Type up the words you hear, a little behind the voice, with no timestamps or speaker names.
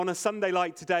On a Sunday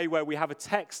like today, where we have a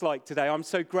text like today, I'm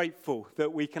so grateful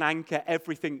that we can anchor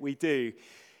everything we do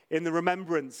in the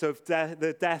remembrance of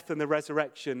the death and the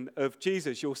resurrection of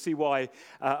Jesus. You'll see why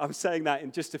I'm saying that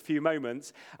in just a few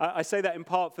moments. I say that in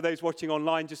part for those watching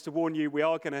online, just to warn you, we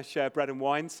are going to share bread and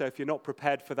wine. So if you're not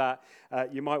prepared for that,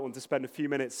 you might want to spend a few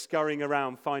minutes scurrying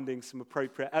around finding some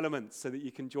appropriate elements so that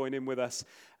you can join in with us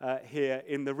here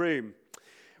in the room.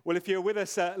 Well, if you were with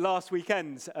us last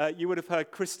weekend, you would have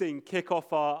heard Christine kick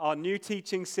off our new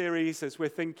teaching series as we're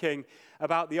thinking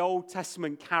about the Old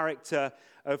Testament character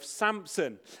of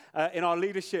Samson. In our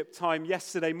leadership time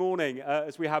yesterday morning,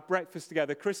 as we had breakfast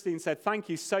together, Christine said, "Thank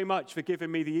you so much for giving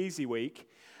me the easy week."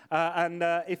 And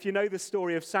if you know the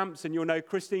story of Samson, you'll know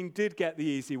Christine did get the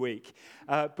easy week.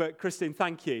 But Christine,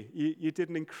 thank you. You did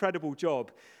an incredible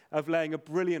job of laying a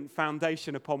brilliant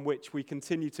foundation upon which we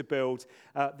continue to build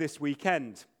this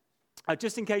weekend.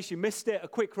 Just in case you missed it, a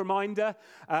quick reminder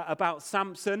about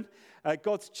Samson.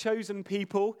 God's chosen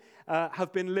people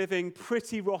have been living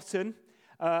pretty rotten,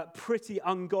 pretty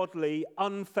ungodly,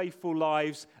 unfaithful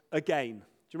lives again. Do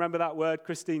you remember that word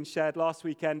Christine shared last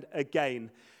weekend?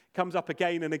 Again. Comes up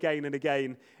again and again and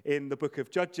again in the book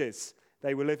of Judges.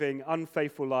 They were living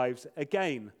unfaithful lives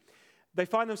again. They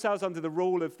find themselves under the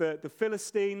rule of the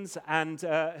Philistines and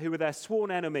who were their sworn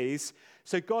enemies.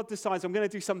 So God decides, I'm going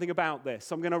to do something about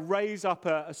this. I'm going to raise up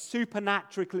a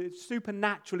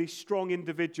supernaturally strong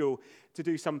individual to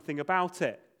do something about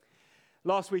it.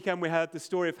 Last weekend we heard the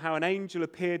story of how an angel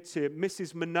appeared to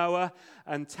Mrs. Manoah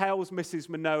and tells Mrs.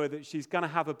 Manoah that she's going to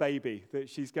have a baby, that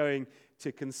she's going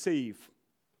to conceive.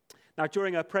 Now,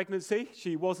 during her pregnancy,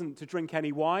 she wasn't to drink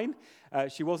any wine.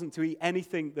 She wasn't to eat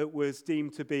anything that was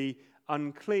deemed to be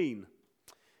unclean.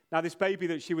 Now, this baby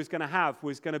that she was going to have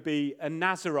was going to be a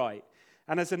Nazarite.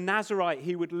 And as a Nazarite,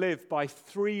 he would live by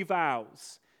 3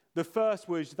 vows. The first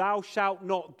was, thou shalt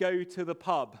not go to the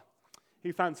pub.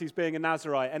 Who fancies being a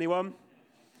Nazarite? Anyone?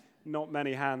 Not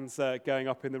many hands going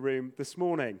up in the room this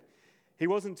morning. He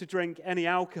wasn't to drink any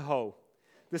alcohol.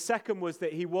 The second was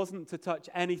that he wasn't to touch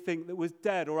anything that was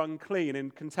dead or unclean.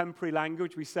 In contemporary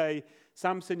language, we say,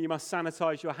 Samson, you must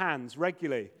sanitize your hands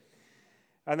regularly.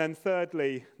 And then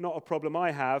thirdly, not a problem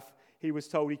I have, he was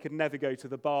told he could never go to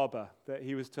the barber, that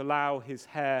he was to allow his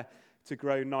hair to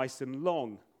grow nice and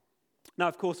long. Now,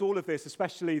 of course, all of this,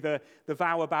 especially the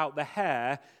vow about the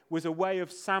hair, was a way of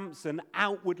Samson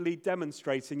outwardly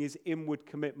demonstrating his inward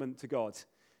commitment to God.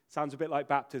 Sounds a bit like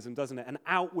baptism, doesn't it? An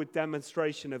outward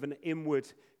demonstration of an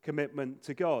inward commitment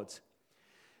to God.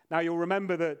 Now, you'll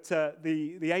remember that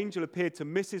the angel appeared to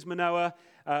Mrs. Manoah.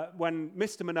 When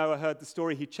Mr. Manoah heard the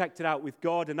story, he checked it out with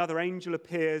God. Another angel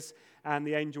appears, and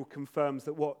the angel confirms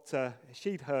that what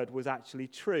she'd heard was actually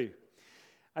true.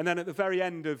 And then at the very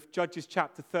end of Judges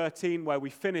chapter 13, where we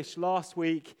finished last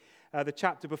week, the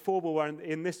chapter before we were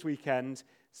in this weekend,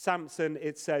 Samson,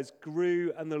 it says,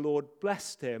 grew and the Lord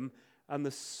blessed him, and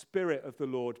the Spirit of the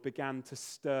Lord began to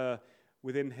stir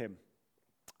within him.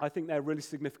 I think they're really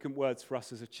significant words for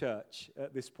us as a church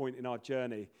at this point in our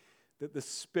journey, that the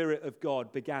Spirit of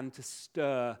God began to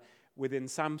stir within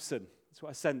Samson. That's what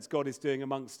I sense God is doing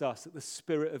amongst us, that the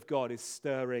Spirit of God is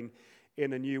stirring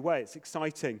in a new way. It's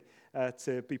exciting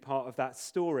to be part of that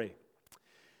story.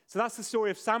 So that's the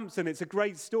story of Samson. It's a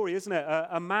great story, isn't it?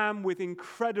 A man with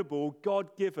incredible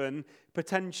God-given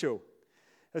potential.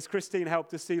 As Christine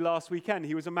helped us see last weekend,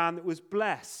 he was a man that was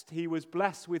blessed. He was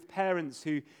blessed with parents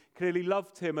who clearly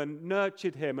loved him and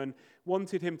nurtured him and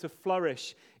wanted him to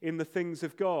flourish in the things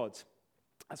of God.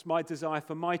 That's my desire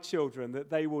for my children, that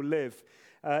they will live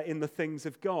in the things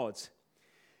of God.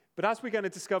 But as we're going to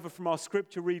discover from our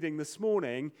scripture reading this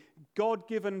morning,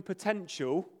 God-given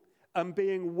potential and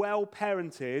being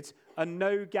well-parented are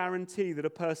no guarantee that a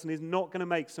person is not going to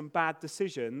make some bad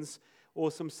decisions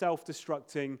or some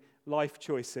self-destructing life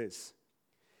choices.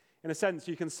 In a sense,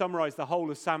 you can summarize the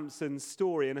whole of Samson's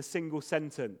story in a single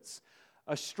sentence.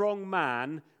 A strong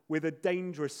man with a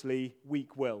dangerously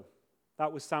weak will.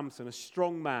 That was Samson, a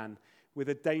strong man with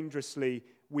a dangerously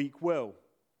weak will.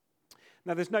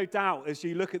 Now, there's no doubt, as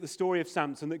you look at the story of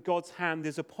Samson, that God's hand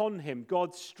is upon him.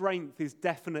 God's strength is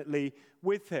definitely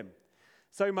with him.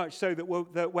 So much so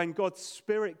that when God's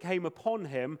Spirit came upon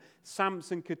him,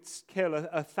 Samson could kill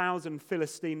 1,000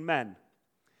 Philistine men.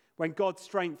 When God's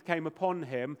strength came upon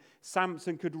him,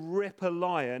 Samson could rip a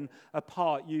lion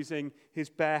apart using his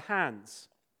bare hands.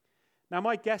 Now,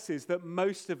 my guess is that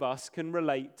most of us can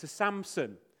relate to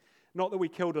Samson. Not that we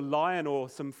killed a lion or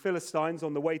some Philistines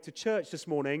on the way to church this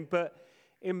morning, but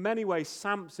in many ways,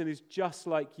 Samson is just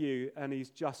like you and he's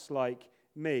just like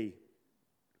me.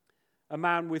 A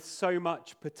man with so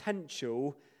much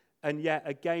potential, and yet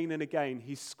again and again,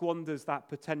 he squanders that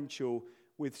potential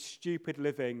with stupid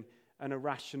living and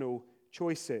irrational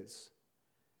choices.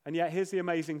 And yet, here's the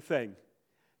amazing thing.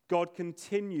 God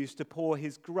continues to pour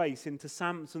his grace into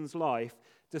Samson's life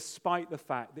despite the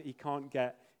fact that he can't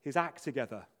get his act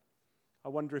together. I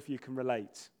wonder if you can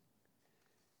relate.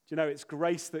 Do you know, it's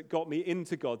grace that got me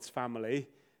into God's family,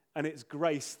 and it's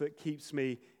grace that keeps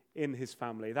me in his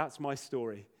family. That's my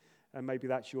story, and maybe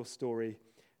that's your story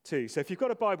too. So if you've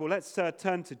got a Bible, let's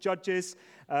turn to Judges.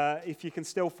 If you can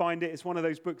still find it, it's one of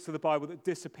those books of the Bible that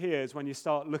disappears when you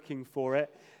start looking for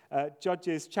it.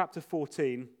 Judges chapter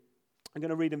 14. I'm going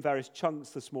to read in various chunks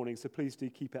this morning, so please do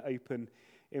keep it open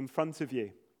in front of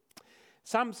you.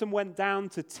 Samson went down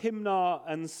to Timnah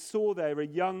and saw there a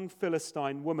young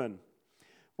Philistine woman.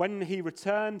 When he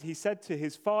returned, he said to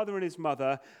his father and his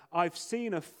mother, "I've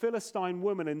seen a Philistine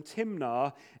woman in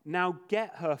Timnah. Now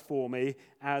get her for me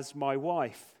as my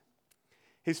wife."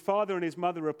 His father and his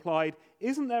mother replied,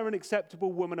 "Isn't there an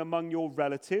acceptable woman among your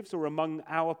relatives or among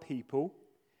our people?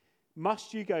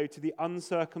 Must you go to the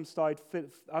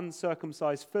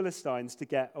uncircumcised Philistines to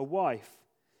get a wife?"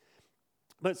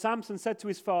 But Samson said to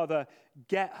his father,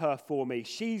 "Get her for me.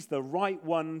 She's the right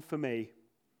one for me."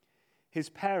 His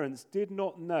parents did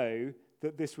not know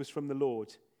that this was from the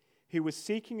Lord. He was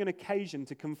seeking an occasion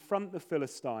to confront the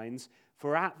Philistines,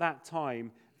 for at that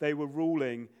time they were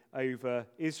ruling over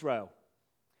Israel.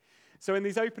 So in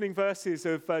these opening verses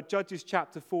of Judges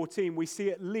chapter 14, we see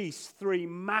at least 3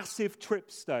 massive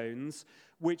tripstones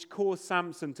which caused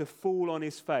Samson to fall on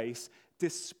his face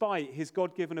despite his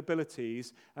God-given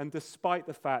abilities and despite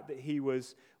the fact that he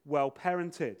was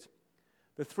well-parented.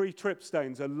 The 3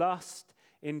 tripstones are lust,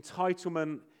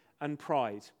 entitlement, and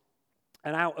pride.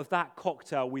 And out of that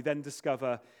cocktail, we then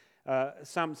discover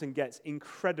Samson gets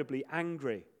incredibly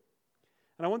angry.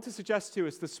 And I want to suggest to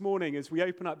us this morning as we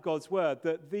open up God's word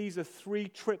that these are 3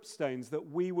 tripstones that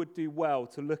we would do well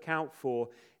to look out for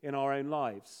in our own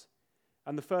lives.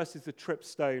 And the first is the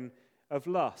tripstone of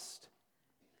lust.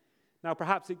 Now,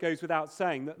 perhaps it goes without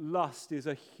saying that lust is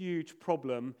a huge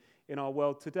problem in our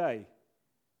world today.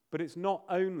 But it's not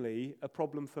only a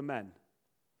problem for men.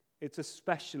 It's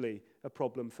especially a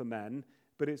problem for men,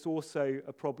 but it's also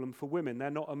a problem for women. They're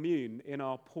not immune in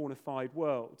our pornified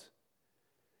world.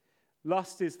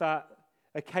 Lust is that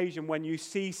occasion when you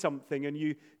see something and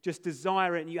you just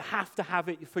desire it and you have to have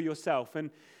it for yourself. And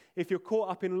if you're caught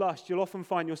up in lust, you'll often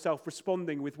find yourself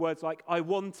responding with words like, "I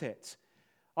want it.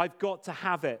 I've got to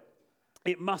have it.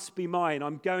 It must be mine.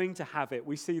 I'm going to have it."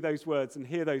 We see those words and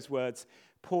hear those words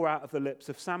pour out of the lips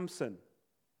of Samson.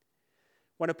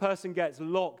 When a person gets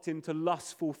locked into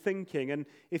lustful thinking, and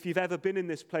if you've ever been in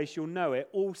this place, you'll know it,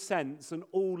 all sense and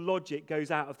all logic goes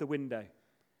out of the window.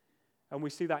 And we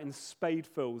see that in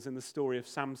spadefuls in the story of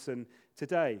Samson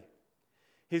today.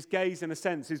 His gaze, in a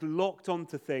sense, is locked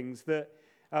onto things that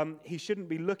he shouldn't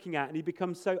be looking at, and he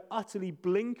becomes so utterly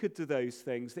blinkered to those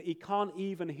things that he can't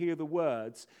even hear the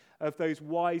words of those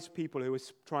wise people who are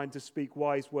trying to speak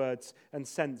wise words and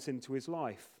sense into his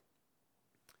life.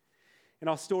 In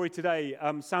our story today,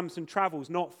 Samson travels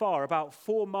not far, about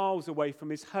 4 miles away from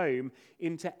his home,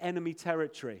 into enemy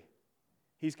territory.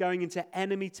 He's going into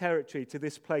enemy territory to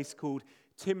this place called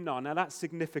Timnah. Now that's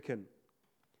significant.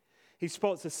 He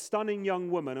spots a stunning young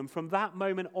woman, and from that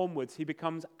moment onwards, he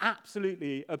becomes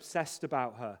absolutely obsessed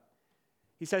about her.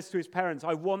 He says to his parents,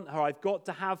 "I want her, I've got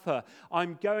to have her,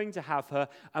 I'm going to have her,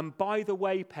 and by the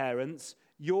way, parents,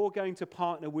 you're going to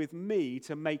partner with me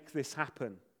to make this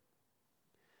happen."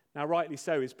 Now, rightly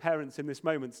so, his parents in this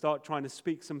moment start trying to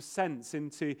speak some sense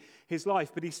into his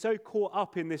life, but he's so caught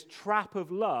up in this trap of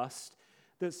lust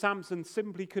that Samson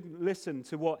simply couldn't listen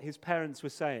to what his parents were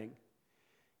saying.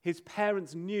 His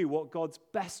parents knew what God's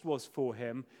best was for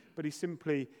him, but he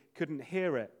simply couldn't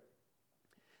hear it.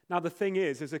 Now, the thing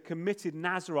is, as a committed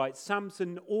Nazirite,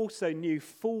 Samson also knew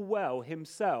full well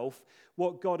himself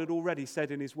what God had already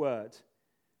said in his word,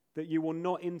 that you will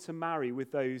not intermarry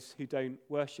with those who don't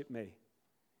worship me.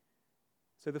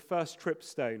 So the first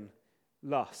tripstone,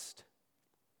 lust.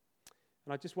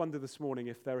 And I just wonder this morning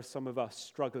if there are some of us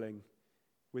struggling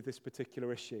with this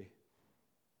particular issue,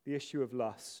 the issue of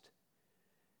lust.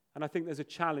 And I think there's a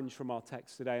challenge from our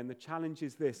text today, and the challenge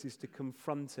is this, is to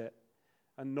confront it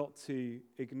and not to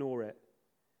ignore it.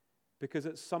 Because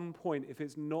at some point, if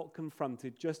it's not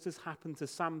confronted, just as happened to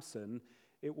Samson,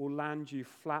 it will land you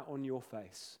flat on your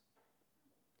face.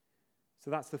 So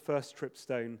that's the first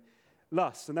tripstone,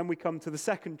 lust. And then we come to the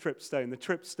second tripstone, the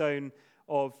tripstone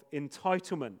of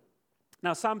entitlement.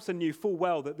 Now, Samson knew full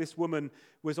well that this woman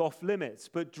was off limits,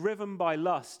 but driven by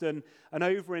lust and an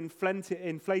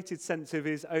overinflated sense of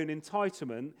his own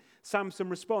entitlement, Samson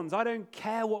responds, I don't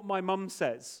care what my mum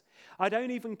says. I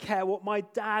don't even care what my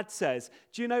dad says.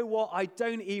 Do you know what? I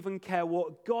don't even care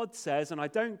what God says, and I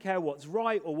don't care what's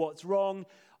right or what's wrong.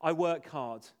 I work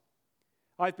hard.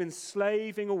 I've been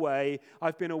slaving away.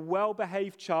 I've been a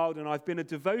well-behaved child, and I've been a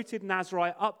devoted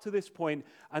Nazarite up to this point,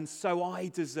 and so I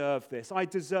deserve this. I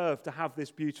deserve to have this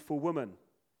beautiful woman.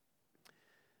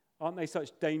 Aren't they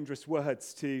such dangerous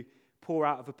words to pour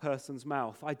out of a person's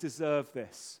mouth? I deserve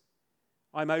this.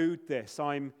 I'm owed this.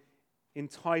 I'm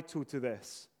entitled to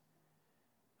this.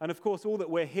 And of course, all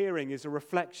that we're hearing is a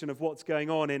reflection of what's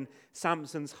going on in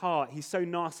Samson's heart. He's so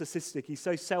narcissistic. He's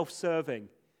so self-serving.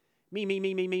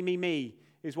 Me,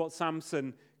 is what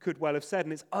Samson could well have said.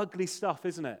 And it's ugly stuff,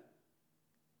 isn't it?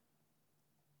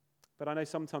 But I know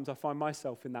sometimes I find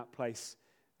myself in that place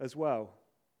as well.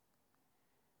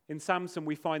 In Samson,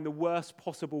 we find the worst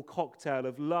possible cocktail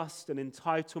of lust and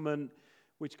entitlement,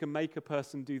 which can make a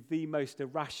person do the most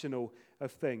irrational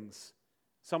of things,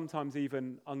 sometimes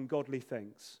even ungodly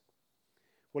things.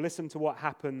 Well, listen to what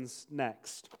happens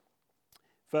next.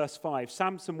 Verse 5,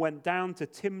 Samson went down to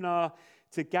Timnah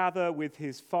to gather with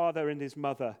his father and his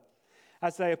mother.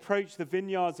 As they approached the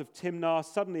vineyards of Timnah,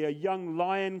 suddenly a young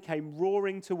lion came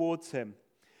roaring towards him.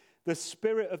 The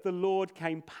Spirit of the Lord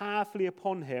came powerfully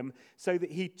upon him, so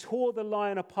that he tore the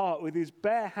lion apart with his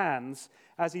bare hands,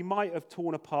 as he might have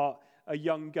torn apart a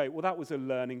young goat. Well, that was a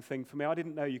learning thing for me. I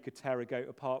didn't know you could tear a goat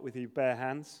apart with your bare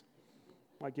hands.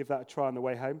 Might give that a try on the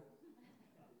way home.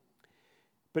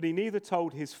 But he neither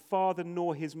told his father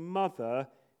nor his mother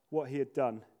what he had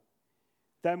done.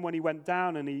 Then when he went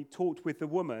down and he talked with the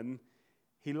woman,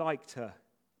 he liked her.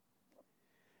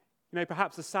 You know,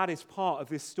 perhaps the saddest part of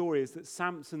this story is that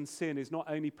Samson's sin is not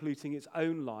only polluting its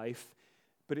own life,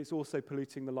 but it's also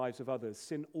polluting the lives of others.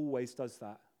 Sin always does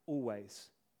that, always.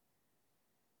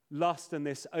 Lust and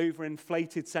this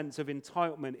overinflated sense of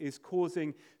entitlement is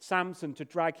causing Samson to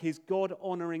drag his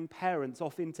God-honoring parents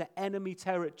off into enemy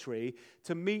territory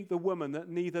to meet the woman that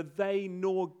neither they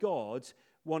nor God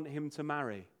want him to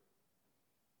marry.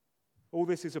 All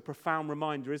this is a profound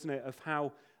reminder, isn't it, of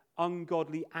how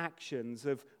ungodly actions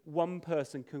of one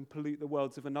person can pollute the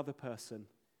worlds of another person.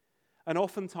 And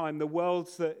oftentimes, the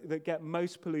worlds that get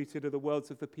most polluted are the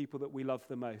worlds of the people that we love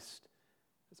the most.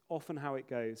 That's often how it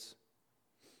goes.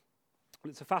 And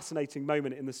it's a fascinating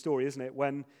moment in the story, isn't it,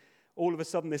 when all of a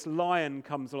sudden this lion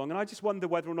comes along. And I just wonder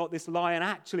whether or not this lion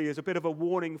actually is a bit of a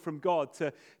warning from God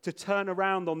to turn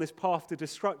around on this path to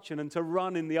destruction and to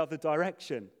run in the other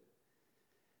direction.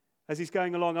 As he's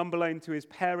going along, unbeknown to his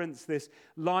parents, this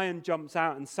lion jumps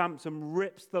out and Samson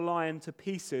rips the lion to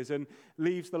pieces and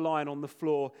leaves the lion on the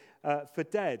floor for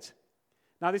dead.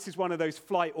 Now, this is one of those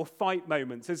flight or fight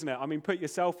moments, isn't it? I mean, put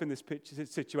yourself in this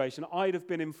situation. I'd have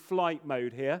been in flight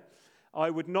mode here. I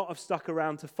would not have stuck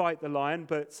around to fight the lion,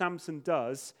 but Samson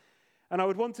does. And I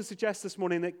would want to suggest this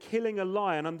morning that killing a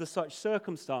lion under such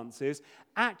circumstances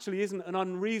actually isn't an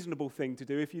unreasonable thing to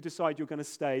do if you decide you're going to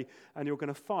stay and you're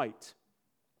going to fight.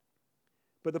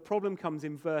 But the problem comes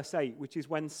in verse 8, which is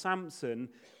when Samson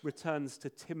returns to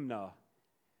Timnah.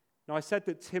 Now, I said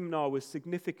that Timnah was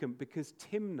significant because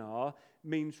Timnah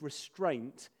means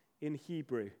restraint in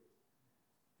Hebrew.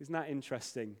 Isn't that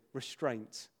interesting?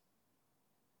 Restraint.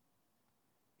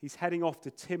 He's heading off to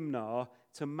Timnah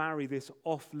to marry this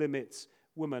off-limits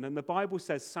woman. And the Bible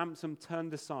says Samson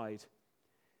turned aside.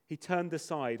 He turned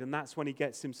aside, and that's when he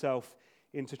gets himself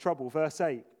into trouble. Verse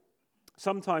 8.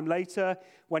 Sometime later,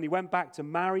 when he went back to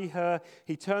marry her,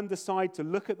 he turned aside to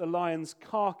look at the lion's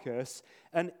carcass,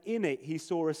 and in it he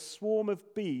saw a swarm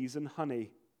of bees and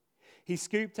honey. He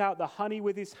scooped out the honey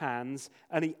with his hands,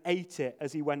 and he ate it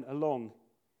as he went along.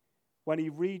 When he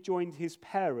rejoined his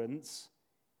parents,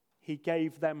 he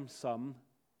gave them some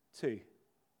too.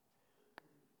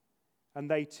 And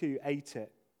they too ate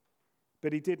it.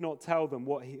 But he did not tell them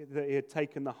that he had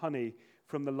taken the honey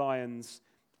from the lion's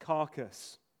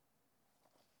carcass.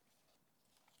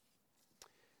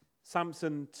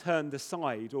 Samson turned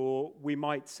aside, or we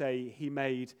might say he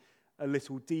made a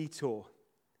little detour.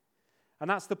 And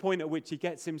that's the point at which he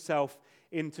gets himself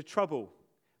into trouble.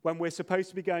 When we're supposed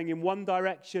to be going in one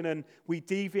direction and we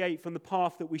deviate from the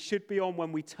path that we should be on,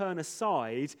 when we turn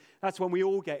aside, that's when we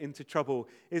all get into trouble,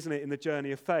 isn't it, in the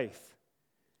journey of faith?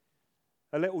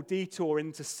 A little detour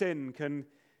into sin can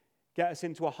get us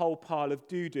into a whole pile of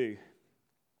doo-doo.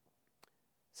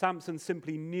 Samson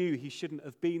simply knew he shouldn't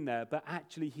have been there, but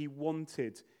actually he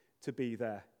wanted to be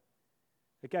there.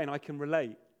 Again, I can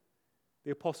relate.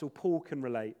 The Apostle Paul can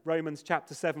relate. Romans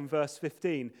chapter 7, verse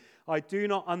 15. I do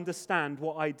not understand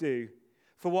what I do.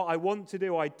 For what I want to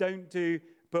do, I don't do,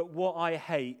 but what I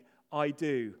hate, I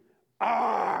do.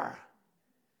 Arrgh!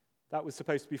 That was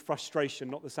supposed to be frustration,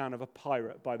 not the sound of a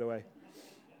pirate, by the way.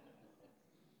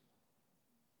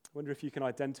 I wonder if you can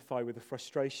identify with the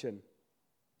frustration.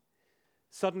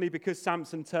 Suddenly, because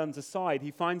Samson turns aside,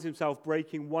 he finds himself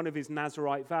breaking one of his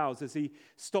Nazirite vows as he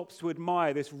stops to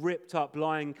admire this ripped-up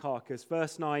lion carcass.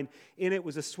 Verse 9, in it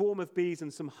was a swarm of bees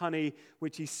and some honey,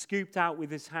 which he scooped out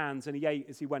with his hands, and he ate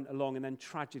as he went along, and then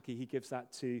tragically he gives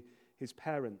that to his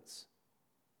parents.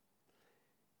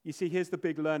 You see, here's the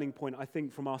big learning point, I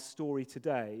think, from our story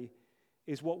today,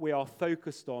 is what we are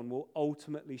focused on will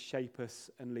ultimately shape us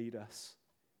and lead us.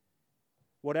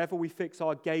 Whatever we fix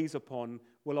our gaze upon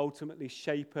will ultimately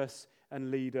shape us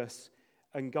and lead us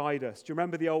and guide us. Do you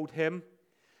remember the old hymn?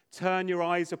 Turn your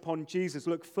eyes upon Jesus,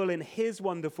 look full in his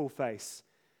wonderful face,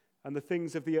 and the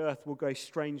things of the earth will grow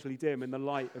strangely dim in the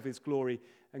light of his glory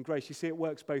and grace. You see, it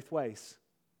works both ways.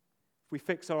 If we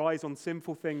fix our eyes on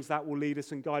sinful things, that will lead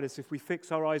us and guide us. If we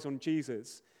fix our eyes on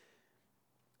Jesus,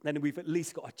 then we've at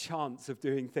least got a chance of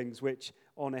doing things which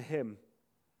honor him.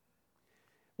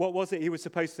 What was it he was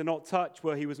supposed to not touch?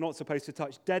 Well, he was not supposed to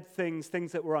touch dead things,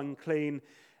 things that were unclean,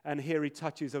 and here he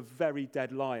touches a very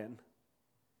dead lion.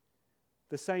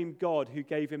 The same God who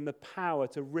gave him the power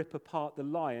to rip apart the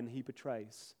lion, he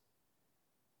betrays.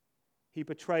 He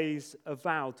betrays a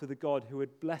vow to the God who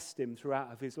had blessed him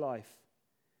throughout of his life.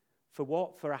 For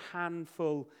what? For a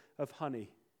handful of honey.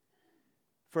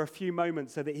 For a few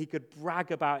moments so that he could brag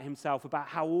about himself, about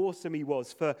how awesome he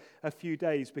was for a few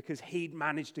days because he'd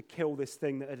managed to kill this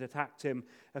thing that had attacked him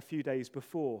a few days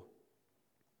before.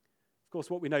 Of course,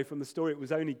 what we know from the story, it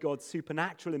was only God's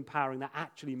supernatural empowering that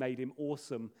actually made him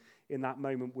awesome in that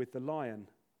moment with the lion.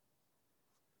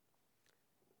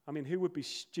 I mean, who would be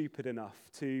stupid enough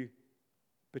to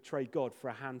betray God for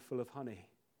a handful of honey?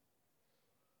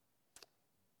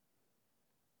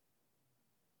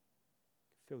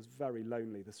 Feels very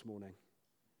lonely this morning.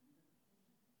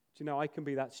 Do you know, I can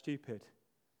be that stupid.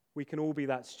 We can all be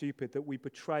that stupid that we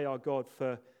betray our God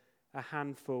for a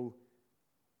handful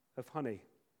of honey.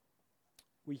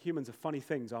 We humans are funny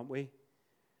things, aren't we?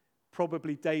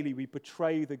 Probably daily we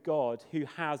betray the God who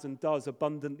has and does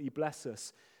abundantly bless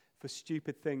us for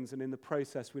stupid things, and in the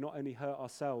process we not only hurt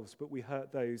ourselves, but we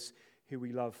hurt those who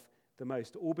we love the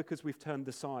most, all because we've turned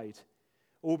aside.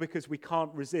 All because we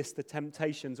can't resist the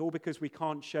temptations, all because we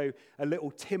can't show a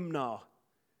little timnah,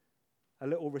 a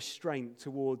little restraint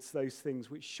towards those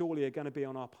things which surely are going to be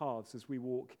on our paths as we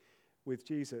walk with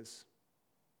Jesus.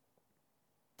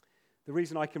 The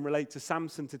reason I can relate to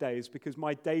Samson today is because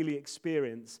my daily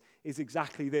experience is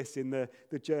exactly this in the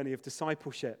journey of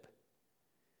discipleship.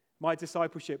 My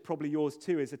discipleship, probably yours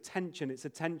too, is a tension. It's a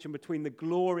tension between the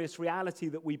glorious reality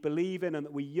that we believe in and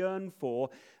that we yearn for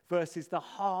versus the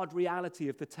hard reality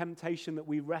of the temptation that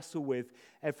we wrestle with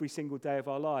every single day of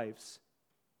our lives.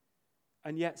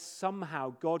 And yet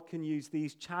somehow God can use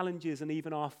these challenges and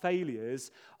even our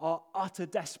failures, our utter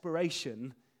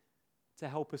desperation, to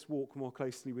help us walk more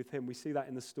closely with him. We see that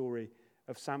in the story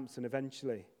of Samson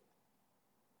eventually.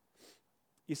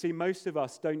 You see, most of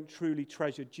us don't truly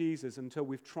treasure Jesus until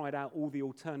we've tried out all the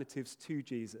alternatives to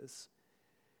Jesus.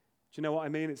 Do you know what I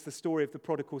mean? It's the story of the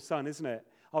prodigal son, isn't it?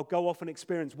 I'll go off and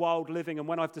experience wild living, and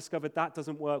when I've discovered that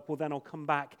doesn't work, well, then I'll come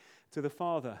back to the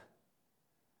Father.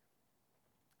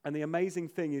 And the amazing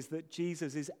thing is that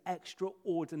Jesus is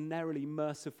extraordinarily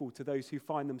merciful to those who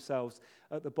find themselves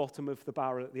at the bottom of the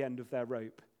barrel at the end of their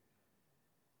rope.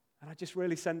 And I just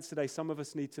really sense today some of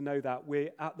us need to know that we're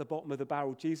at the bottom of the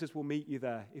barrel. Jesus will meet you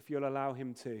there if you'll allow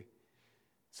him to.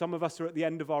 Some of us are at the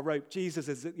end of our rope. Jesus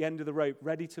is at the end of the rope,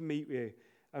 ready to meet you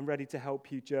and ready to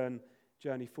help you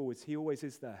journey forwards. He always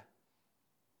is there.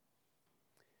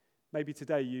 Maybe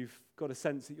today you've got a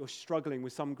sense that you're struggling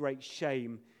with some great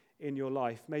shame in your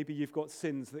life. Maybe you've got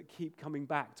sins that keep coming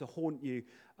back to haunt you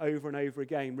over and over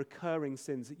again, recurring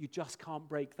sins that you just can't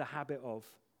break the habit of.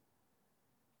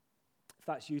 If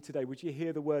that's you today, would you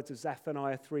hear the words of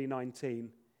Zephaniah 3:19?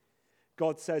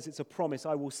 God says it's a promise.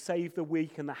 I will save the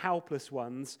weak and the helpless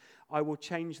ones. I will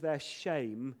change their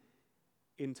shame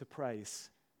into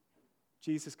praise.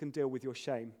 Jesus can deal with your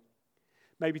shame.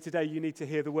 Maybe today you need to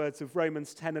hear the words of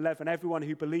Romans 10:11. Everyone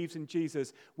who believes in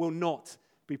Jesus will not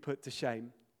be put to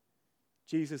shame.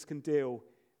 Jesus can deal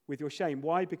with your shame.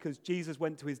 Why? Because Jesus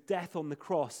went to his death on the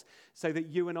cross so that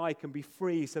you and I can be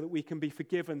free, so that we can be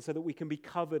forgiven, so that we can be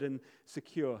covered and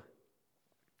secure.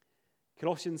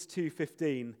 Colossians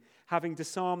 2:15, having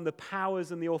disarmed the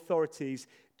powers and the authorities,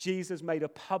 Jesus made a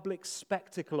public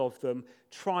spectacle of them,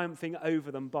 triumphing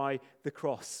over them by the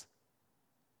cross.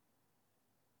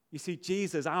 You see,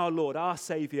 Jesus, our Lord, our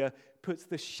Savior, puts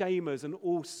the shamers and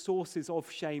all sources of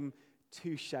shame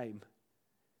to shame.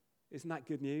 Isn't that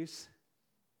good news?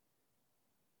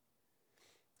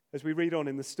 As we read on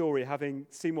in the story, having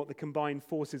seen what the combined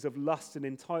forces of lust and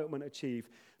entitlement achieve,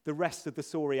 the rest of the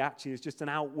story actually is just an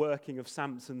outworking of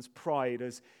Samson's pride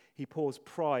as he pours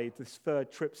pride, this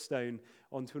third tripstone,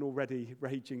 onto an already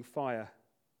raging fire.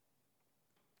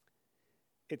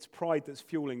 It's pride that's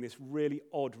fueling this really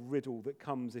odd riddle that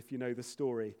comes, if you know the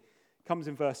story. It comes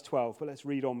in verse 12, but let's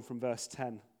read on from verse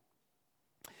 10.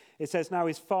 It says, "Now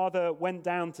his father went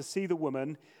down to see the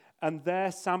woman, and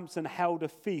there Samson held a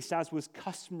feast, as was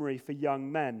customary for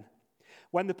young men.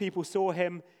 When the people saw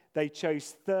him, they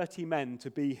chose 30 men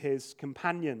to be his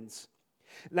companions.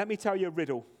 'Let me tell you a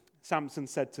riddle,' Samson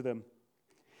said to them.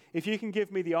 'If you can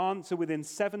give me the answer within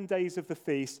 7 days of the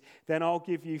feast, then I'll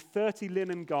give you 30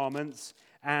 linen garments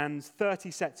and 30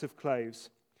 sets of clothes.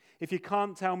 If you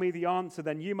can't tell me the answer,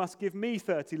 then you must give me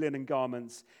 30 linen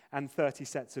garments and 30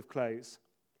 sets of clothes.'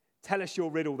 'Tell us your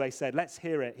riddle,' they said. 'Let's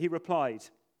hear it.' He replied,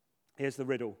 'Here's the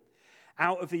riddle.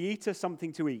 Out of the eater,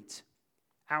 something to eat.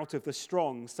 Out of the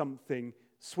strong, something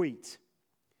sweet.'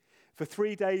 For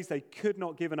 3 days, they could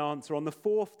not give an answer. On the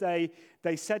 4th day,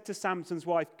 they said to Samson's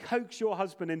wife, 'Coax your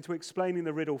husband into explaining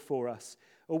the riddle for us,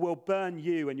 or we'll burn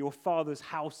you and your father's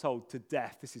household to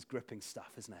death.'" This is gripping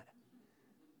stuff, isn't it?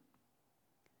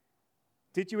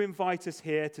 "Did you invite us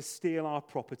here to steal our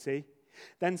property?"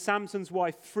 Then Samson's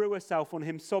wife threw herself on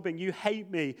him, sobbing, "You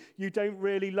hate me. You don't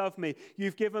really love me.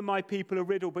 You've given my people a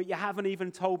riddle, but you haven't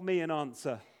even told me an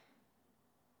answer."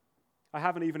 "I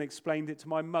haven't even explained it to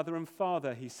my mother and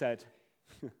father," he said.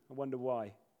 "I wonder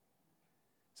why.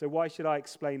 So why should I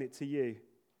explain it to you?"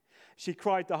 She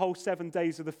cried the whole 7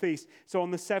 days of the feast. So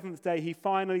on the 7th day, he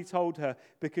finally told her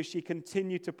because she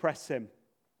continued to press him.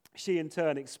 She in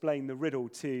turn explained the riddle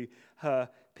to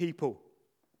her people.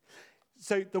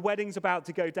 So the wedding's about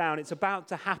to go down. It's about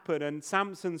to happen. And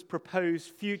Samson's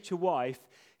proposed future wife,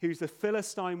 who's a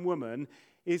Philistine woman,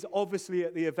 is obviously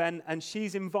at the event. And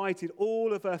she's invited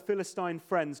all of her Philistine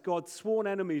friends, God's sworn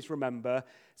enemies, remember,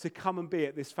 to come and be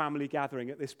at this family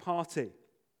gathering, at this party.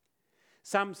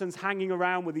 Samson's hanging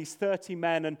around with these 30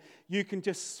 men. And you can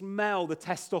just smell the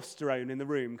testosterone in the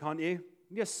room, can't you?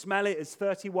 You just smell it as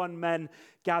 31 men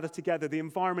gather together. The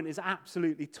environment is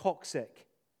absolutely toxic.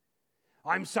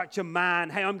 "I'm such a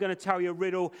man. Hey, I'm going to tell you a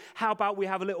riddle. How about we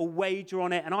have a little wager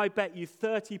on it? And I bet you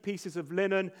 30 pieces of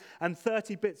linen and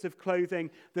 30 bits of clothing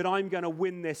that I'm going to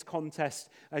win this contest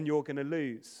and you're going to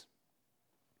lose."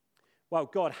 Well,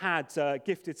 God had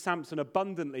gifted Samson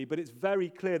abundantly, but it's very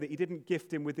clear that he didn't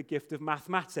gift him with the gift of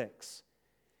mathematics.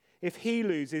 If he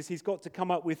loses, he's got to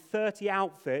come up with 30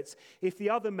 outfits. If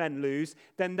the other men lose,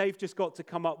 then they've just got to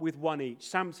come up with one each.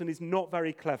 Samson is not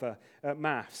very clever at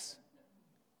maths.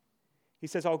 He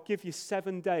says, "I'll give you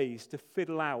 7 days to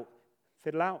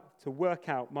to work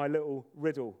out my little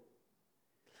riddle."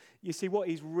 You see, what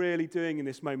he's really doing in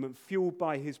this moment, fueled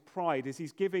by his pride, is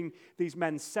he's giving these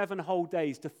men 7 whole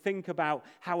days to think about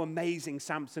how amazing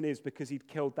Samson is because he'd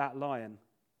killed that lion.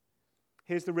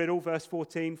 Here's the riddle, verse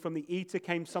 14. "From the eater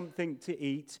came something to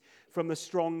eat. From the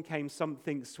strong came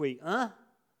something sweet."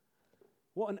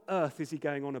 What on earth is he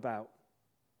going on about?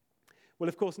 Well,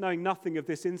 of course, knowing nothing of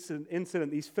this incident,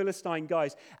 these Philistine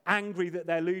guys, angry that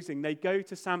they're losing, they go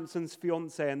to Samson's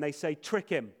fiancée and they say, "Trick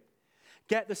him.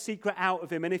 Get the secret out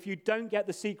of him. And if you don't get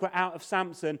the secret out of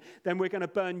Samson, then we're going to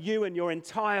burn you and your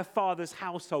entire father's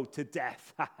household to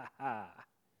death."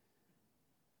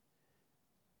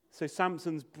 So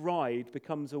Samson's bride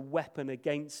becomes a weapon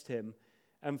against him.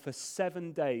 And for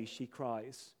 7 days she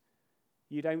cries,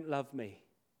 "You don't love me.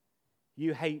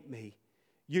 You hate me.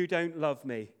 You don't love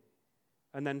me."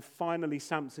 And then finally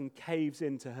Samson caves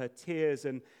into her tears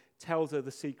and tells her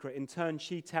the secret. In turn,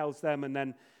 she tells them, and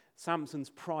then Samson's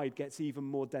pride gets even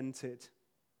more dented.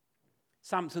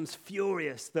 Samson's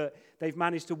furious that they've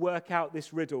managed to work out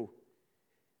this riddle.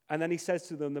 And then he says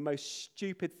to them the most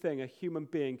stupid thing a human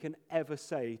being can ever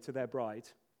say to their bride.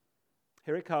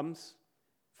 Here it comes,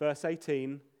 verse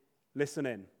 18, listen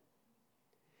in.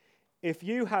 "If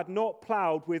you had not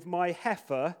plowed with my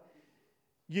heifer,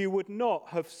 you would not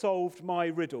have solved my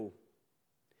riddle."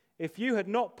 If you had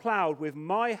not plowed with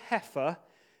my heifer,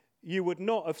 you would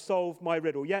not have solved my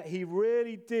riddle. Yet he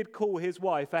really did call his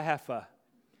wife a heifer.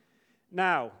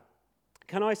 Now,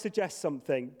 can I suggest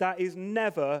something? That is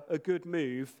never a good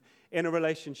move in a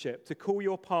relationship, to call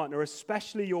your partner,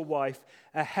 especially your wife,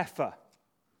 a heifer.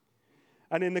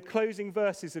 And in the closing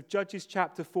verses of Judges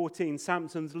chapter 14,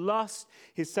 Samson's lust,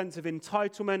 his sense of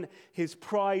entitlement, his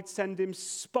pride send him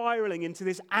spiraling into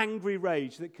this angry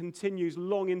rage that continues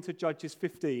long into Judges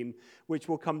 15, which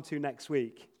we'll come to next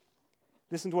week.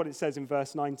 Listen to what it says in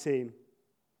verse 19.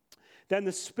 Then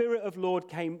the Spirit of the Lord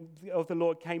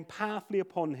came powerfully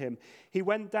upon him. He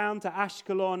went down to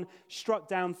Ashkelon, struck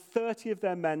down 30 of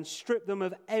their men, stripped them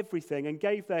of everything, and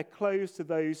gave their clothes to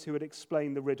those who had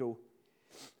explained the riddle.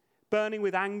 Burning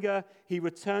with anger, he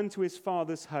returned to his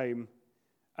father's home,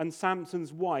 and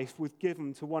Samson's wife was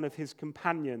given to one of his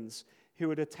companions who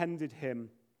had attended him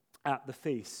at the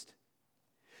feast.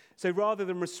 So rather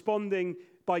than responding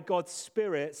by God's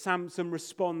Spirit, Samson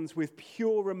responds with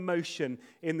pure emotion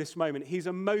in this moment. He's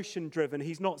emotion-driven.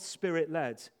 He's not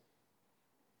Spirit-led.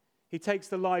 He takes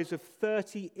the lives of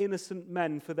 30 innocent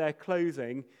men for their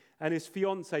clothing, and his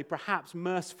fiancée, perhaps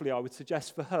mercifully, I would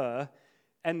suggest for her,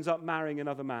 ends up marrying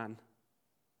another man.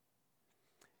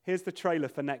 Here's the trailer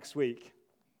for next week.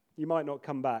 You might not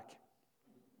come back.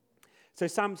 So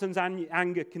Samson's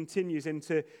anger continues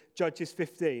into Judges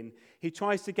 15. He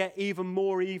tries to get even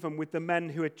more even with the men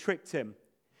who had tricked him.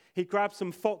 He grabs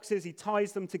some foxes, he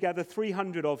ties them together,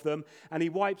 300 of them, and he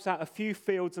wipes out a few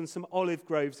fields and some olive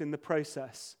groves in the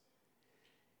process.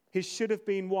 His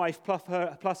should-have-been wife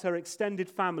plus her extended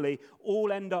family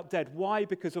all end up dead. Why?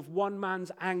 Because of one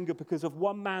man's anger, because of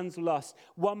one man's lust,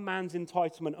 one man's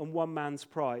entitlement, and one man's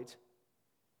pride.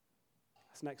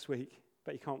 That's next week.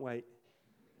 Bet you can't wait.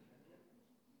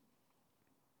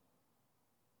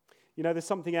 You know, there's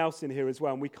something else in here as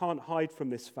well, and we can't hide from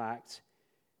this fact,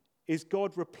 is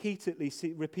God repeatedly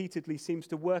seems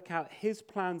to work out his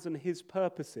plans and his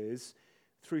purposes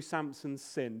through Samson's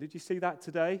sin. Did you see that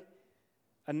today?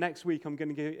 And next week, I'm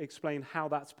going to explain how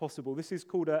that's possible. This is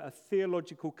called a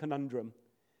theological conundrum.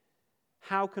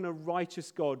 How can a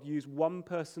righteous God use one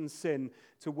person's sin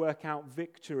to work out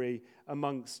victory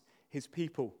amongst his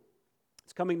people?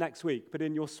 It's coming next week, but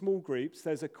in your small groups,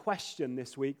 there's a question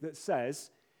this week that says,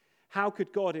 how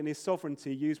could God in his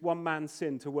sovereignty use one man's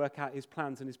sin to work out his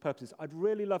plans and his purposes? I'd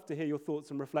really love to hear your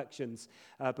thoughts and reflections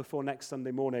before next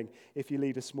Sunday morning if you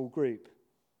lead a small group.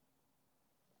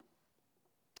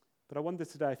 But I wonder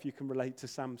today if you can relate to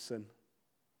Samson.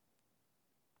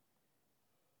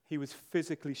 He was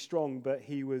physically strong, but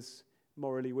he was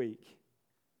morally weak.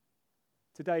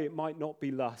 Today it might not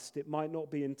be lust, it might not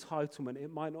be entitlement,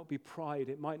 it might not be pride,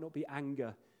 it might not be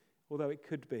anger, although it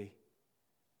could be.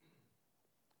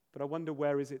 But I wonder,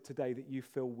 where is it today that you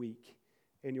feel weak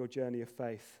in your journey of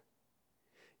faith?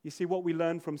 You see, what we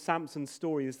learn from Samson's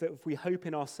story is that if we hope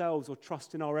in ourselves or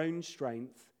trust in our own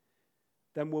strength,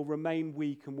 then we'll remain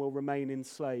weak and we'll remain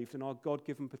enslaved, and our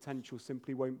God-given potential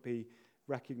simply won't be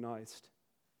recognized.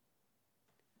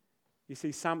 You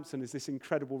see, Samson is this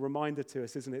incredible reminder to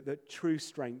us, isn't it, that true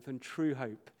strength and true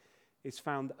hope is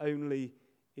found only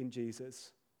in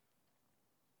Jesus.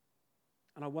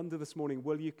 And I wonder this morning,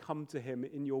 will you come to him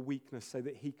in your weakness so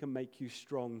that he can make you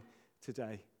strong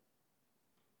today?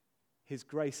 His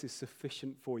grace is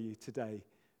sufficient for you today,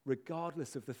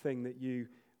 regardless of the thing that you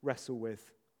wrestle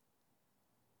with.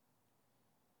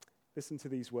 Listen to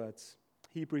these words.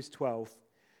 Hebrews 12.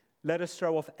 Let us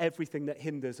throw off everything that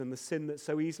hinders and the sin that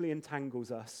so easily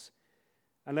entangles us,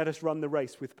 and let us run the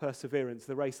race with perseverance,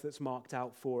 the race that's marked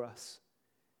out for us.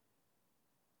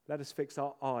 Let us fix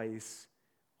our eyes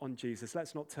on Jesus.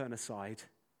 Let's not turn aside.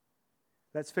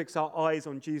 Let's fix our eyes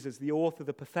on Jesus, the author,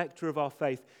 the perfecter of our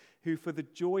faith, who for the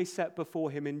joy set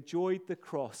before him enjoyed the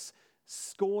cross,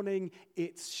 scorning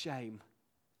its shame.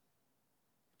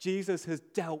 Jesus has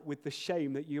dealt with the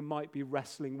shame that you might be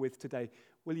wrestling with today.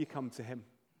 Will you come to him?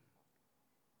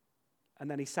 And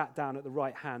then he sat down at the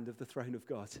right hand of the throne of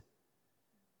God.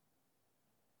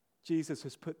 Jesus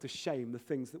has put to shame the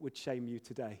things that would shame you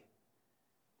today.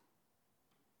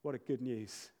 What a good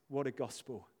news. What a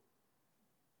gospel.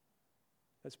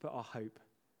 Let's put our hope,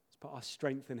 let's put our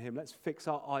strength in him. Let's fix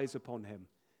our eyes upon him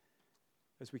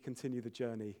as we continue the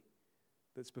journey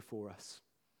that's before us.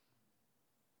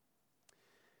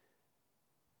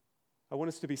 I want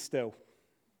us to be still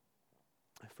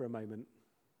for a moment.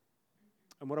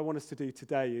 And what I want us to do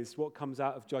today is what comes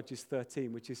out of Judges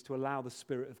 13, which is to allow the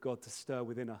Spirit of God to stir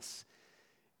within us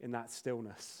in that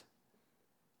stillness.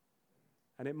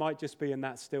 And it might just be in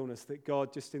that stillness that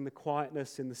God, just in the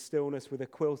quietness, in the stillness, with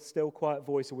a still quiet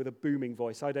voice or with a booming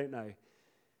voice, I don't know,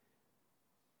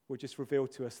 will just reveal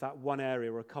to us that one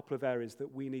area or a couple of areas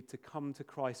that we need to come to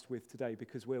Christ with today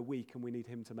because we're weak and we need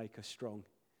him to make us strong.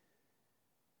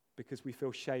 Because we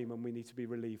feel shame and we need to be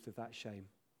relieved of that shame.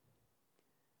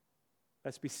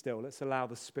 Let's be still. Let's allow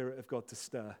the Spirit of God to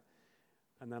stir.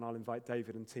 And then I'll invite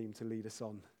David and team to lead us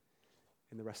on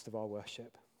in the rest of our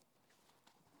worship.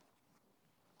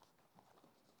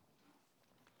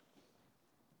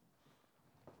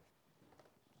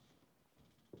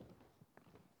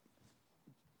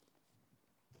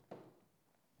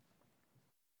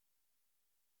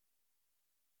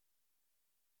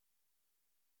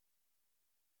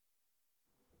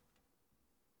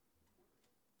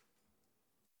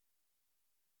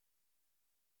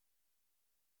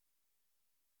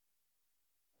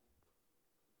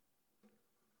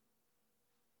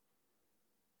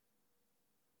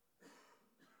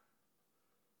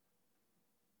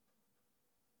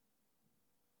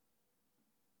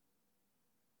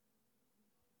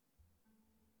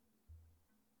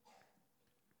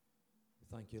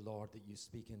 Thank you, Lord, that you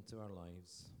speak into our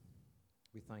lives.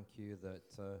 We thank you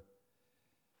that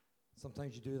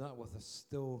sometimes you do that with a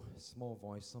still, small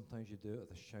voice. Sometimes you do it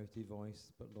with a shouty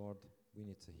voice. But, Lord, we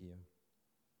need to hear.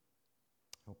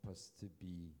 Help us to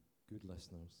be good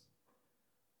listeners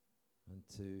and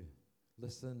to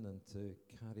listen and to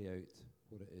carry out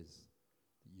what it is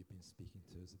that you've been speaking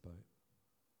to us about.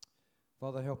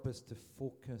 Father, help us to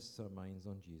focus our minds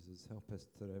on Jesus. Help us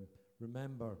to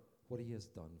remember what he has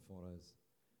done for us.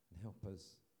 And help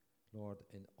us, Lord,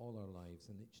 in all our lives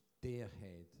and each day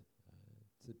ahead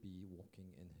to be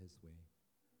walking in his way.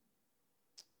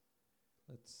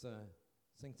 Let's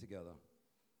sing together.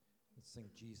 Let's sing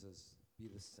Jesus, Be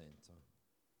the Center.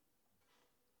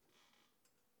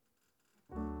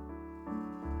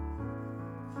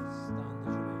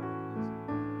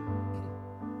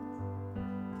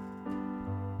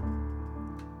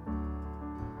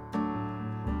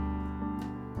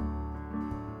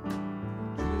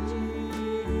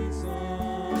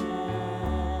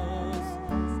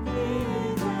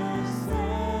 Stand as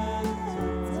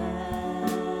you're able.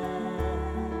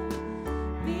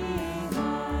 Be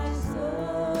my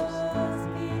source,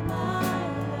 be my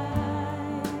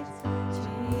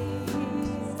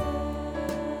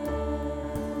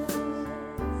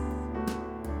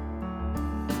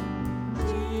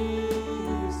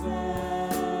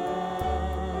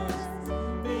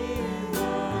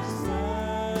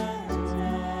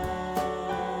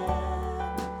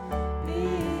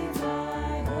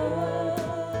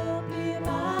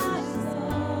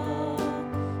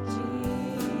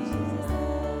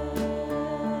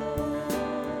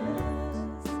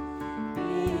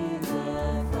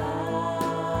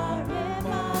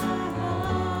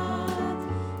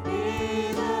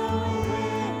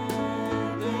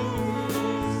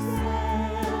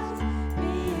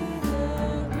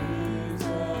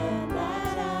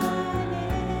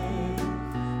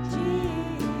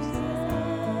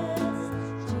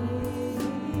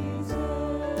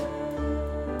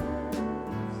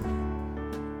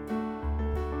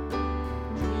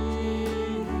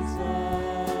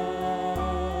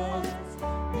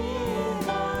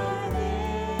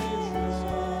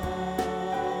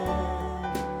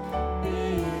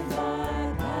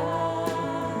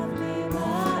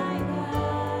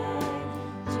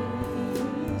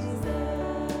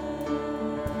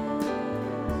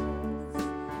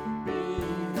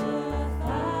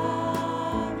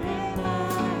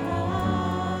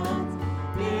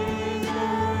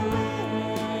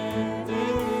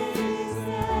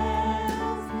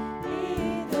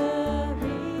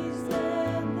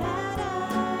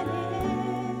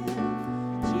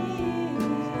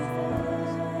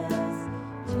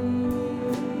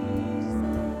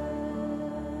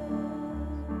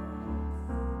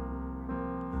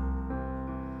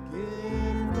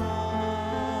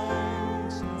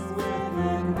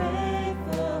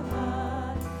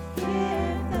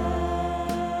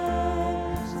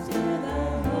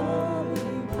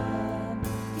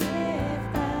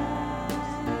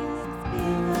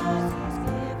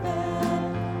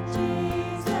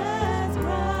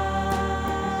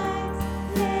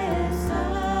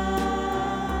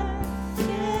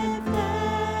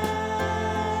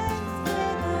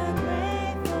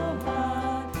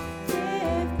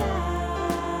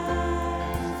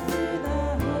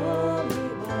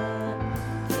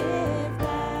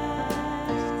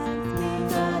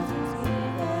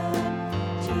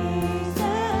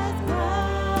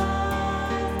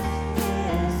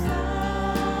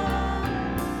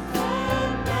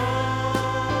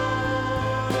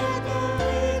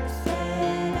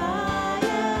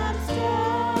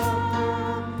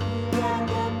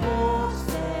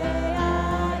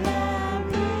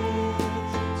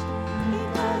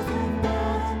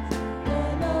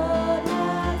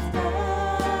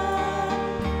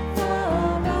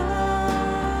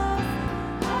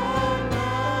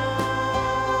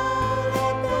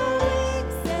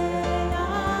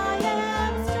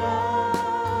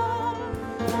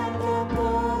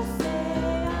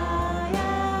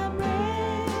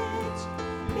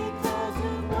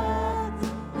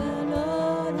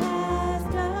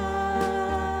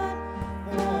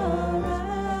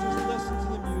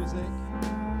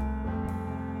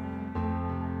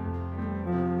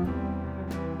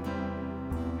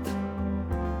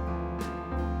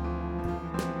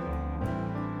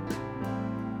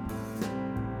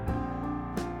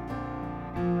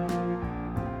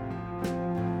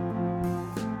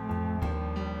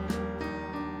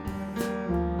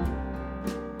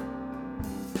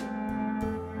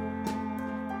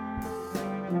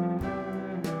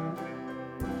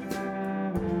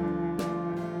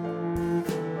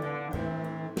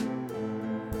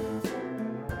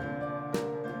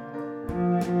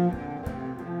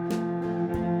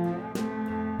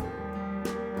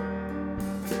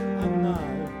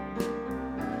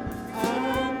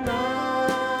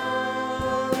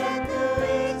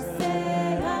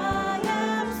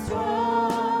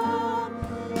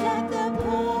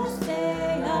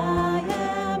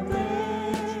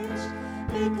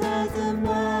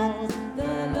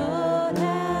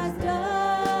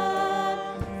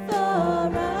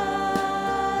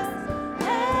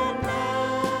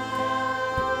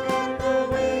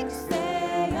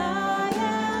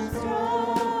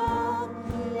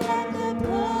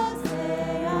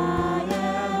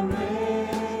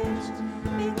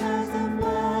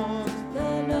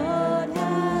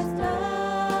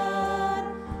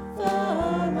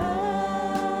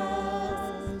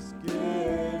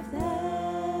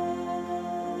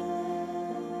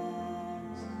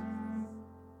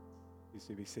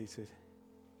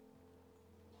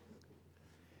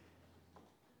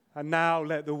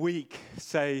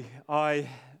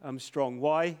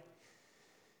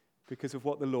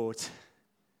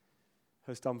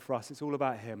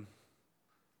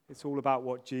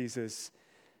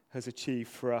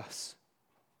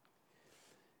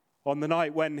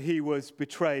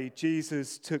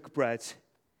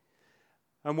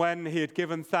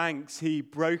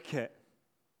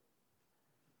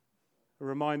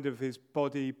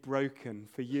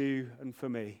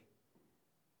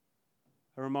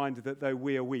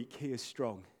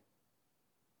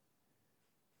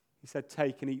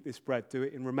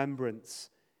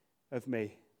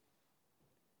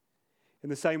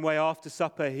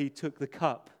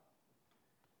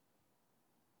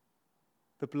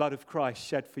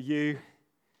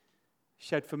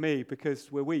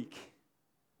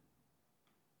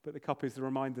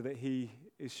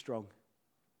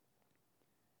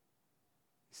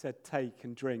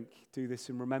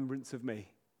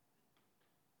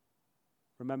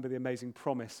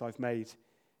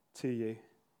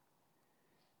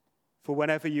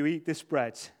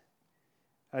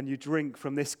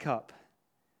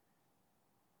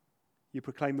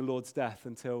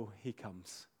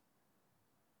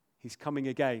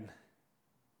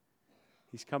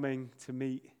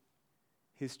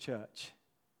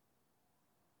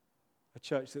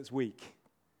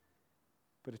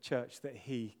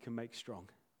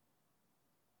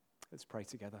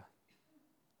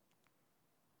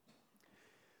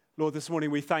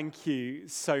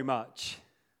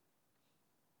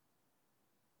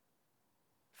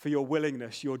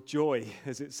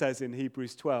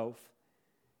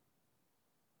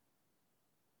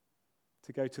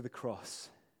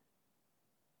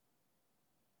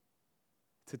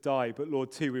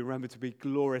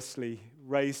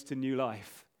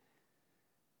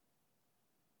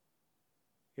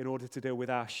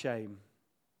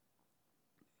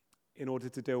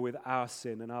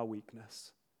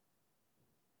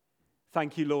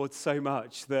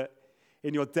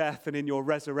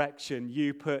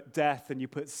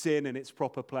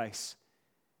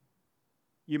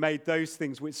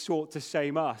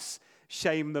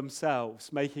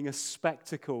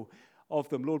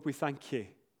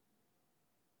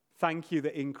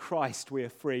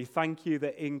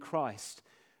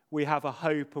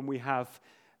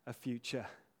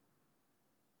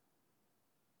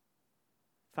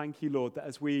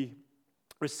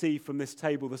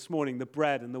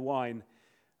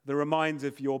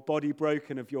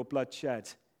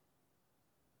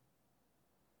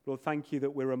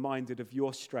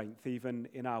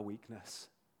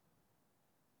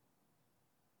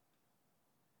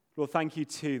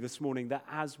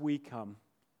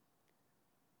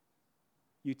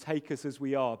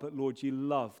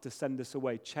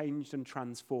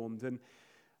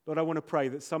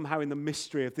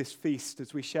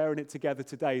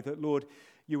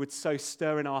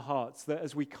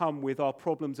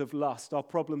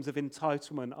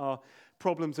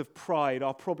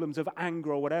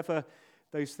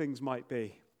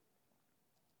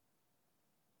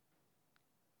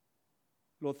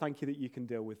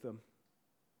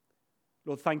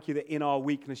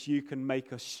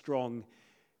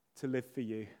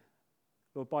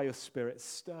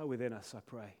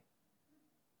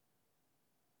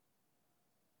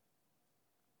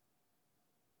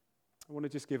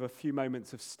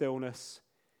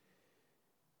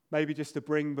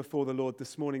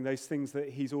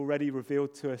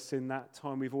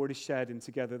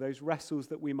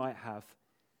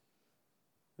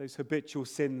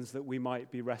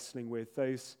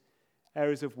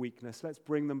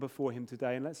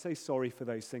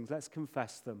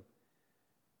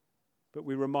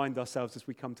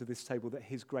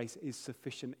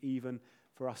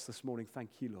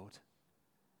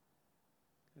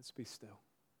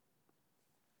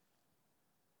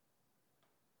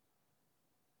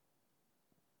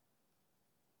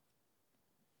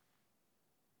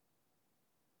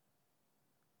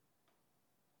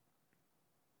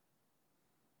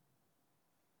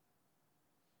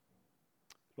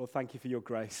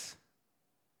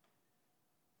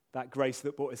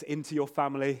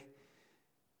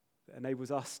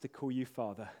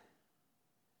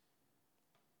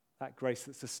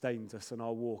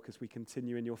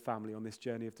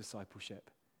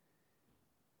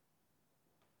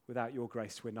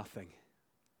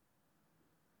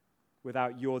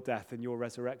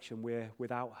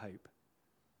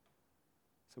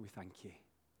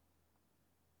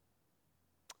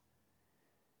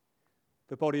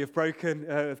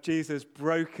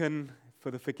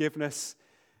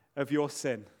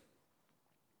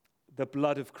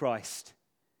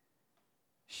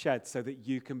shed so that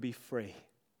you can be free.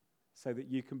 So that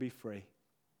you can be free.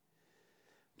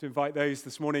 To invite those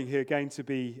this morning who are going to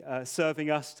be serving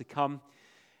us to come.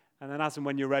 And then as and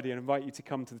when you're ready, I invite you to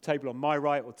come to the table on my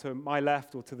right or to my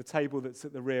left or to the table that's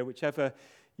at the rear, whichever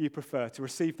you prefer. To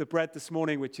receive the bread this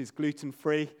morning, which is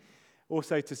gluten-free.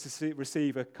 Also to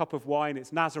receive a cup of wine.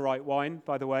 It's Nazarite wine,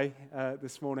 by the way,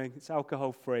 this morning. It's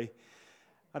alcohol-free.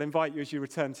 I'd invite you as you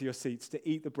return to your seats to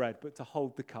eat the bread, but to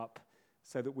hold the cup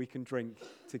so that we can drink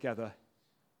together.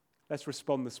 Let's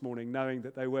respond this morning, knowing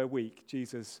that though we're weak,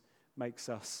 Jesus makes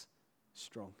us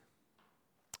strong.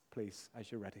 Please,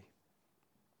 as you're ready.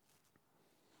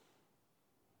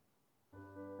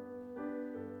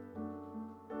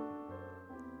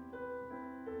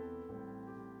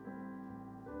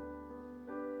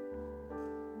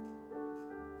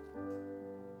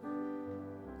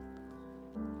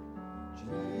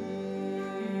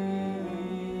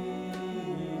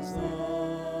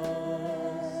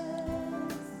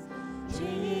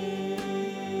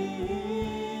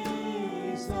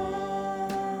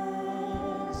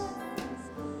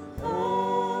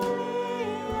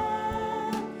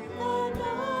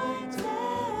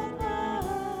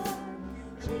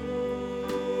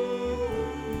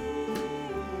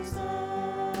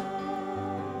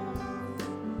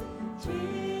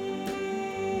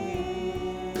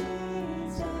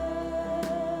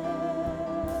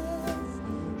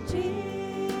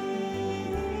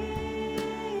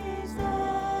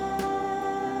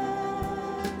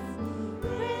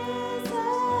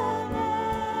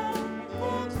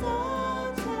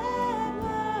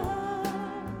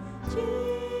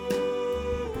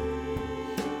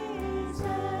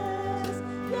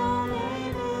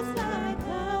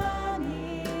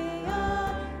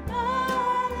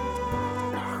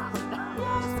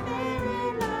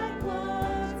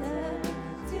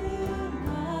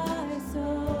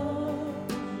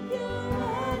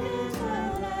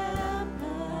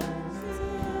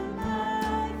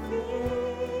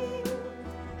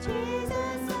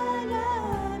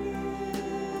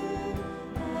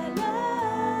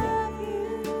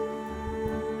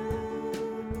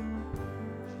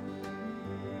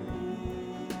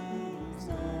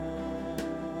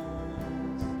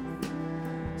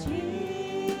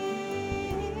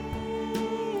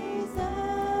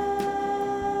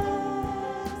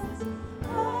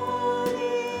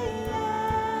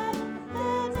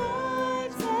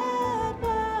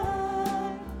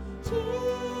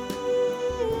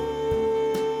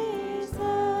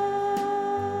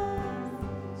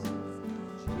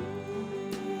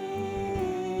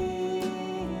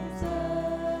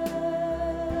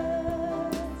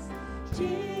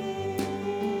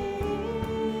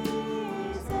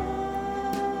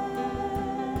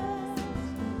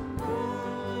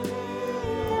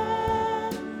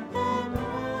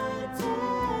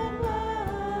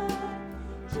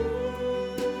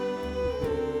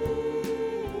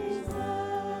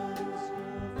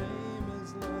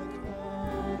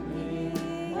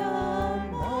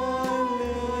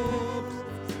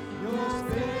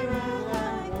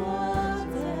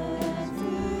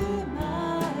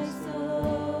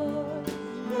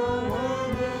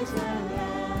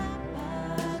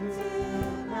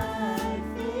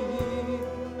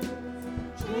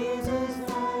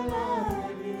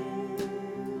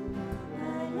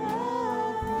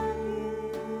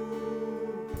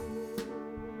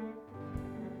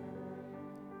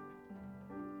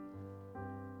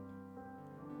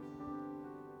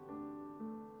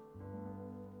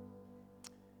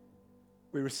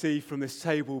 We receive from this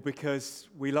table because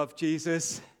we love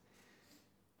Jesus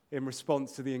in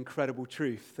response to the incredible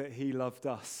truth that he loved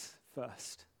us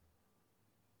first.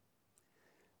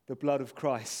 The blood of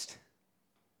Christ,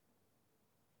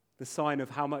 the sign of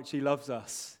how much he loves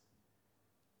us,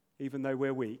 even though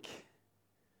we're weak.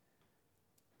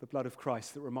 The blood of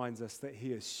Christ that reminds us that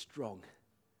he is strong.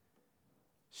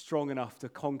 Strong enough to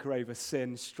conquer over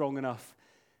sin, strong enough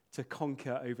to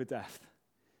conquer over death.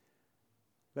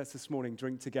 Let's this morning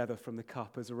drink together from the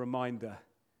cup as a reminder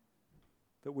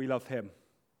that we love him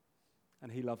and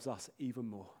he loves us even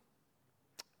more.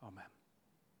 Amen.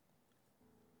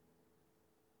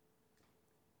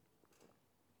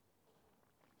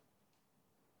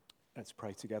 Let's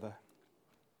pray together.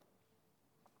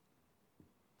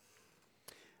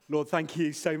 Lord, thank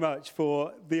you so much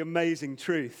for the amazing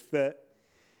truth that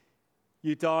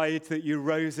you died, that you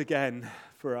rose again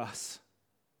for us.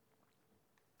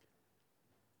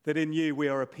 That in you we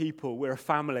are a people, we're a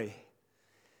family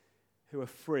who are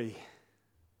free.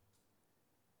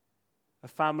 A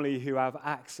family who have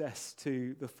access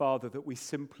to the Father that we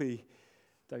simply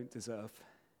don't deserve.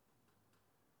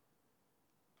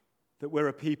 that we're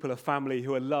a people, a family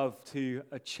who are loved, who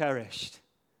are cherished.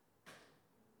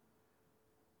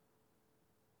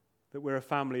 That we're a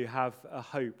family who have a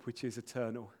hope which is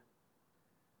eternal.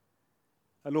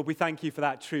 And Lord, we thank you for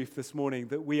that truth this morning,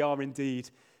 that we are indeed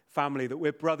family, that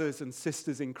we're brothers and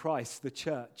sisters in Christ, the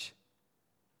church.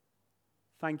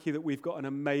 Thank you that we've got an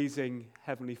amazing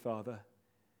Heavenly Father.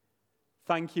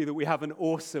 Thank you that we have an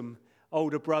awesome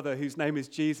older brother whose name is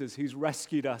Jesus, who's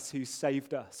rescued us, who's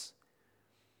saved us.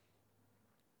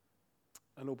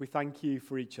 And Lord, we thank you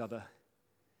for each other.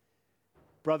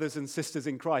 Brothers and sisters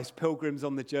in Christ, pilgrims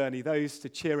on the journey, those to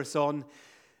cheer us on,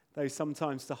 those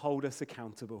sometimes to hold us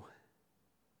accountable.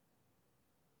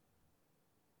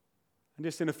 And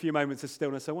just in a few moments of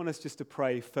stillness, I want us just to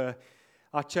pray for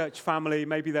our church family.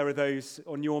 Maybe there are those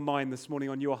on your mind this morning,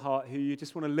 on your heart, who you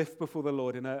just want to lift before the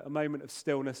Lord in a moment of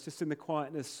stillness, just in the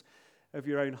quietness of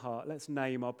your own heart. Let's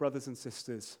name our brothers and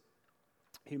sisters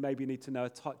who maybe need to know a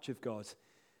touch of God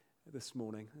this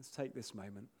morning. Let's take this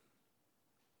moment.